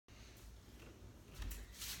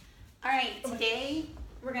today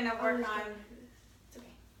we're gonna work on, it's okay.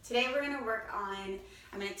 Today we're gonna work on,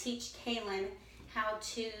 I'm gonna teach Kaylin how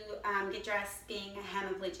to get dressed being a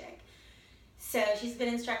hemiplegic. So she's been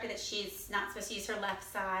instructed that she's not supposed to use her left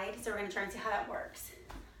side, so we're gonna try and see how that works.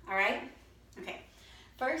 All right? Okay.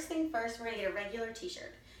 First thing first, we're gonna get a regular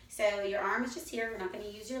t-shirt. So your arm is just here. We're not gonna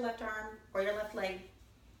use your left arm or your left leg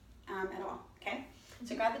at all, okay?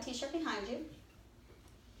 So grab the t-shirt behind you.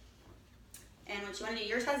 And what you wanna do,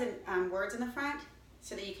 yours has words in the front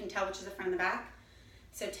so that you can tell which is the front and the back.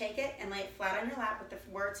 So take it and lay it flat on your lap with the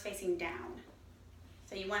words facing down.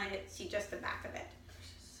 So you want to see just the back of it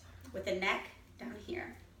with the neck down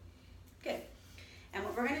here. Good. And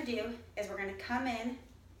what we're going to do is we're going to come in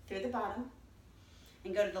through the bottom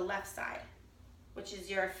and go to the left side, which is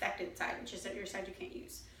your affected side, which is your side you can't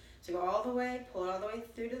use. So go all the way, pull it all the way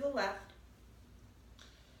through to the left.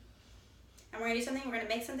 And we're going to do something, we're going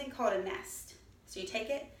to make something called a nest. So you take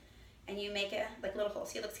it and you make it like a little hole.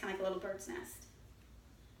 See, it looks kind of like a little bird's nest.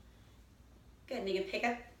 Good, and you can pick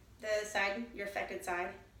up the side, your affected side,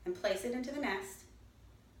 and place it into the nest.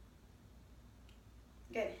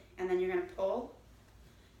 Good, and then you're gonna pull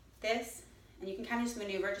this, and you can kind of just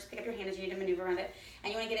maneuver, just pick up your hand as you need to maneuver around it,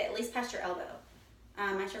 and you wanna get it at least past your elbow.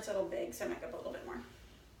 My shirt's a little big, so I might go up a little bit more,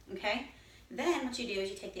 okay? Then what you do is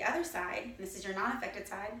you take the other side, and this is your non-affected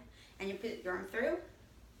side, and you put your arm through,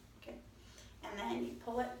 okay? And then you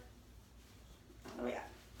pull it all the way up,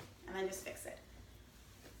 and then just fix it.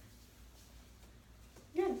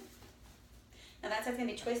 Good. Now that side's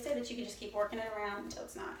gonna be twisted, but you can just keep working it around until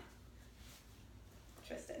it's not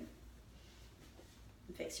twisted.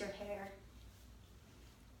 And fix your hair.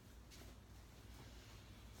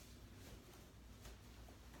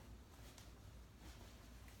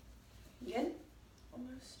 You good?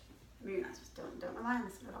 Almost. I mean, you're not supposed to, don't rely on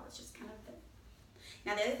this at all, it's just kind of it.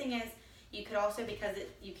 Now the other thing is, you could also, because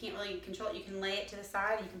you can't really control it, you can lay it to the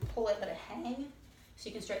side, you can pull it, let it hang, so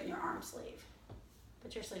you can straighten your arm sleeve.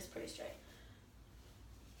 But your sleeve's pretty straight.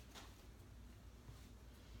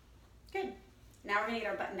 Good. Now we're gonna get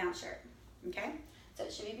our button-down shirt, okay? So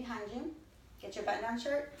it should be behind you. Get your button-down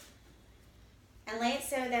shirt and lay it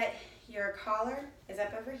so that your collar is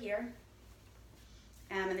up over here,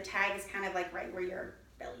 and the tag is kind of like right where your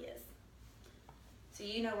belly is. So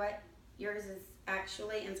you know what? Yours is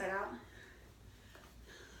actually inside out.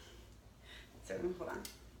 So hold on,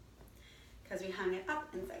 because we hung it up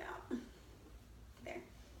inside out. There.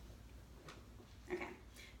 Okay.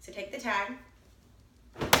 So take the tag.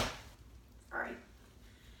 Sorry.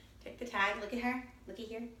 Take the tag. Look at her. Looky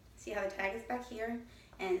here. See how the tag is back here?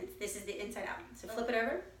 And this is the inside out. So flip it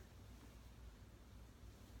over.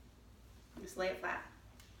 Just lay it flat.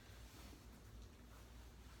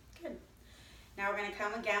 Good. Now we're going to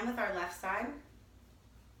come again with our left side.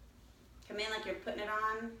 Come in like you're putting it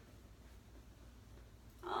on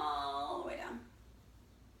all the way down.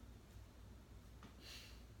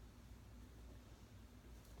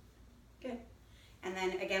 Good. And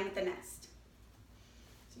then again with the nest.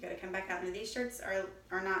 So you got to come back out. And these shirts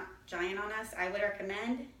are not giant on us. I would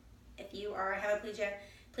recommend, if you are a hemiplegic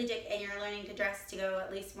and you're learning to dress, to go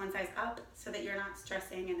at least one size up so that you're not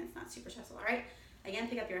stressing and it's not super stressful. All right. Again,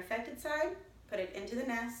 pick up your affected side, put it into the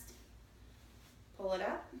nest, pull it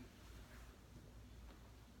up.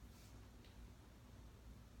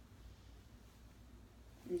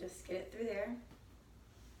 And just get it through there.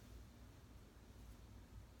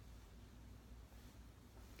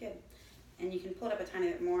 Good. And you can pull it up a tiny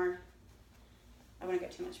bit more. I want to go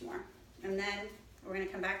too much more. And then we're going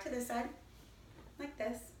to come back to this side, like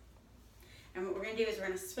this. And what we're going to do is we're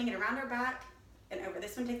going to swing it around our back and over.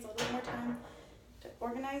 This one takes a little bit more time to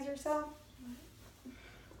organize yourself.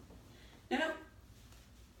 No.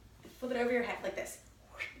 Flip it over your head like this.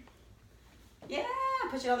 Yeah,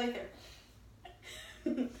 push it all the way through.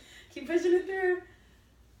 Keep pushing it through.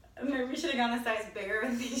 Maybe we should have gone a size bigger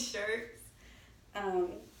with these shirts. You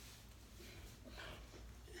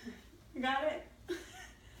got it?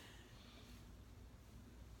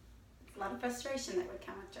 It's a lot of frustration that would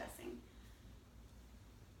come with dressing.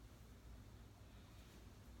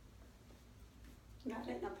 Got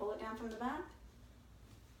it? Now pull it down from the back.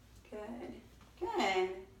 Good.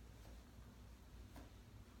 Good.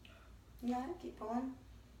 You got it? Keep pulling.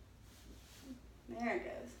 There it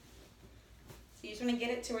goes. So you just want to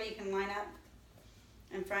get it to where you can line up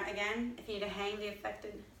in front again. If you need to hang the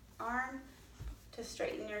affected arm to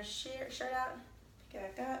straighten your shirt out, pick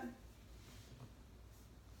it back up.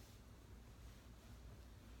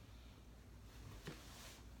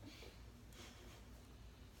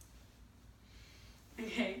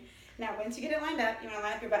 Okay, now once you get it lined up, you want to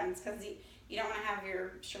line up your buttons because you don't want to have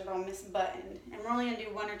your shirt all misbuttoned. And we're only going to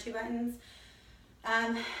do 1 or 2 buttons.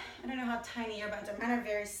 I don't know how tiny your buttons are. Mine are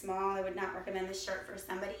very small. I would not recommend this shirt for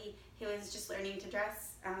somebody who is just learning to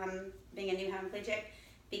dress, being a new hemiplegic,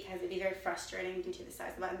 because it'd be very frustrating due to the size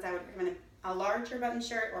of the buttons. I would recommend a larger button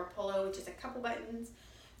shirt or polo, which is a couple buttons,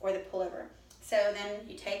 or the pullover. So then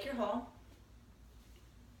you take your hole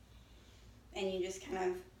and you just kind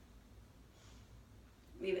of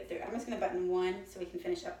weave it through. I'm just going to button one so we can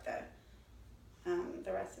finish up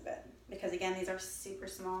the rest of it, because again, these are super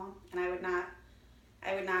small, and I would not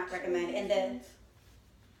recommend.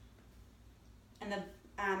 And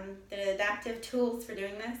the adaptive tools for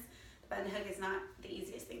doing this, the button hook is not the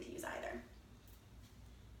easiest thing to use either.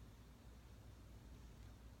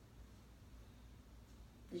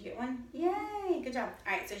 Did you get one? Yay, good job.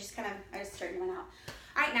 All right, so I just straightened one out.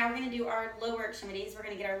 All right, now we're gonna do our lower extremities. We're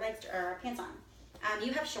gonna get our legs or our pants on.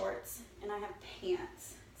 You have shorts and I have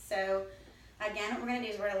pants. So again, what we're gonna do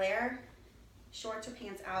is we're gonna layer shorts or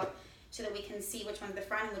pants out so that we can see which one's the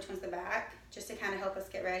front and which one's the back, just to kind of help us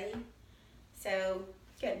get ready. So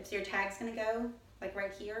good, so your tag's gonna go like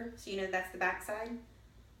right here, so you know that's the back side.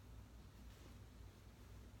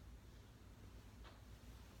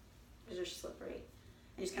 Those are slippery.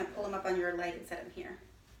 And just kind of pull them up on your leg and set them here.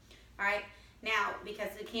 All right, now because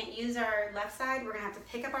we can't use our left side, we're gonna have to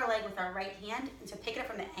pick up our leg with our right hand, and so pick it up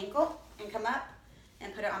from the ankle and come up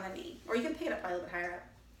and put it on the knee. Or you can pick it up probably a little bit higher up.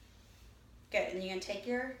 Good, and you're gonna take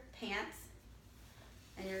your pants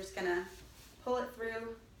and you're just gonna pull it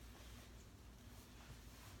through.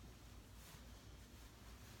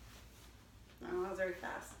 Oh, that was very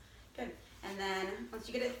fast. Good, and then once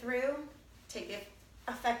you get it through, take the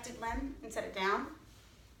affected limb and set it down.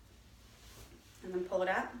 And then pull it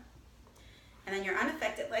up. And then your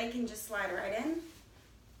unaffected leg can just slide right in.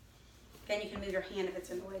 Then you can move your hand if it's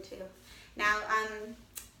in the way too. Now,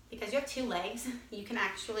 because you have two legs, you can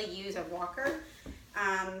actually use a walker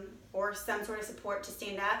or some sort of support to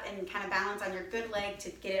stand up and kind of balance on your good leg to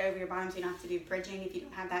get it over your bottom, so you don't have to do bridging if you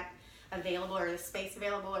don't have that available or the space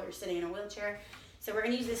available, or you're sitting in a wheelchair. So we're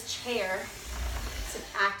gonna use this chair to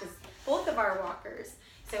act as both of our walkers.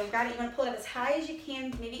 So we've got it, you wanna pull it up as high as you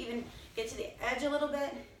can, maybe even get to the edge a little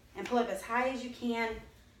bit and pull it up as high as you can.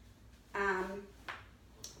 As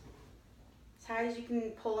high as you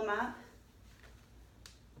can pull them up.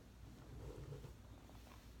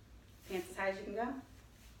 Pants as high as you can go.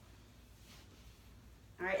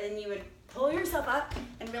 All right, and then you would pull yourself up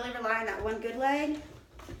and really rely on that one good leg.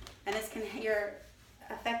 And this can, your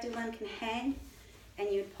affected limb can hang,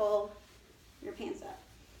 and you pull your pants up.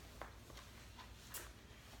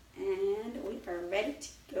 And we are ready to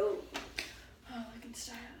go. Oh, looking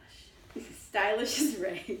stylish. Stylish is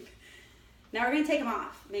right. Now we're gonna take them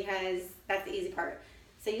off because that's the easy part.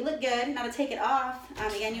 So you look good. Now to take it off,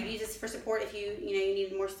 again, you use this for support if you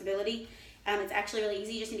need more stability. It's actually really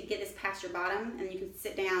easy. You just need to get this past your bottom, and you can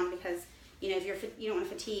sit down because if you don't want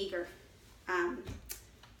to fatigue or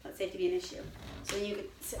let safety be an issue. So then you can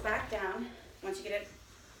sit back down once you get it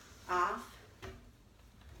off.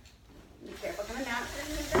 Be careful coming down.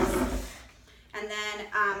 And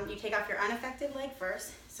then you take off your unaffected leg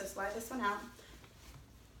first. So slide this one out.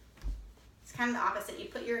 It's kind of the opposite. You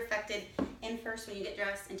put your affected in first when you get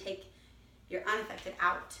dressed and take your unaffected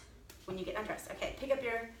out when you get undressed. Okay, pick up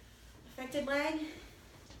your affected leg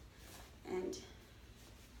and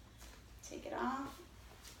take it off.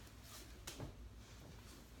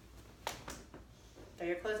 Throw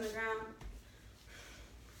your clothes on the ground.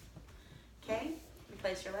 Okay,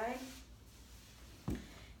 replace your leg.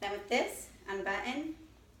 Then with this, unbutton,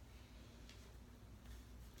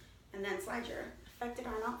 and then slide your affected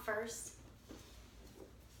arm out first.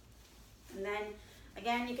 And then,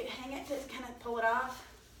 again, you can hang it to kind of pull it off.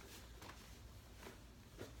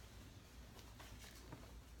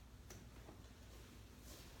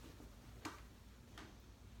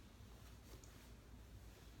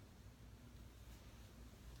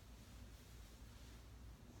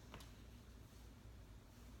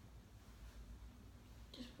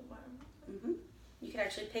 You could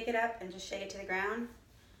actually pick it up and just shake it to the ground,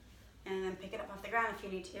 and then pick it up off the ground if you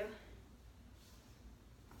need to.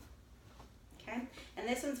 Okay, and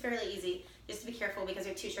this one's fairly easy. Just to be careful because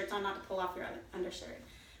you have two shirts on, not to pull off your undershirt.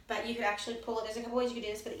 But you could actually pull it. There's a couple ways you could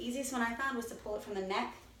do this, but the easiest one I found was to pull it from the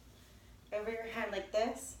neck over your head like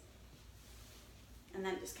this, and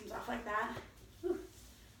then it just comes off like that. Whew.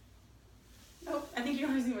 Oh, I think you're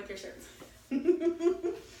losing with your shirts.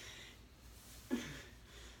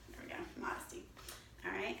 Modesty.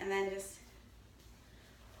 All right, and then just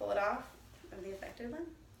pull it off of the affected limb.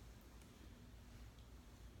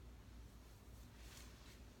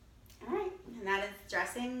 All right, and that is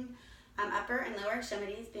dressing upper and lower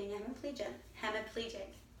extremities being hemiplegic.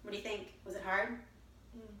 What do you think? Was it hard?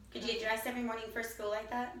 Could you get dressed every morning for school like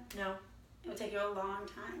that? No. It would take you a long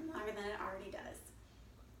time, longer than it already does.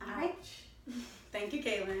 All right. Thank you,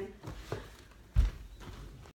 Kaylin.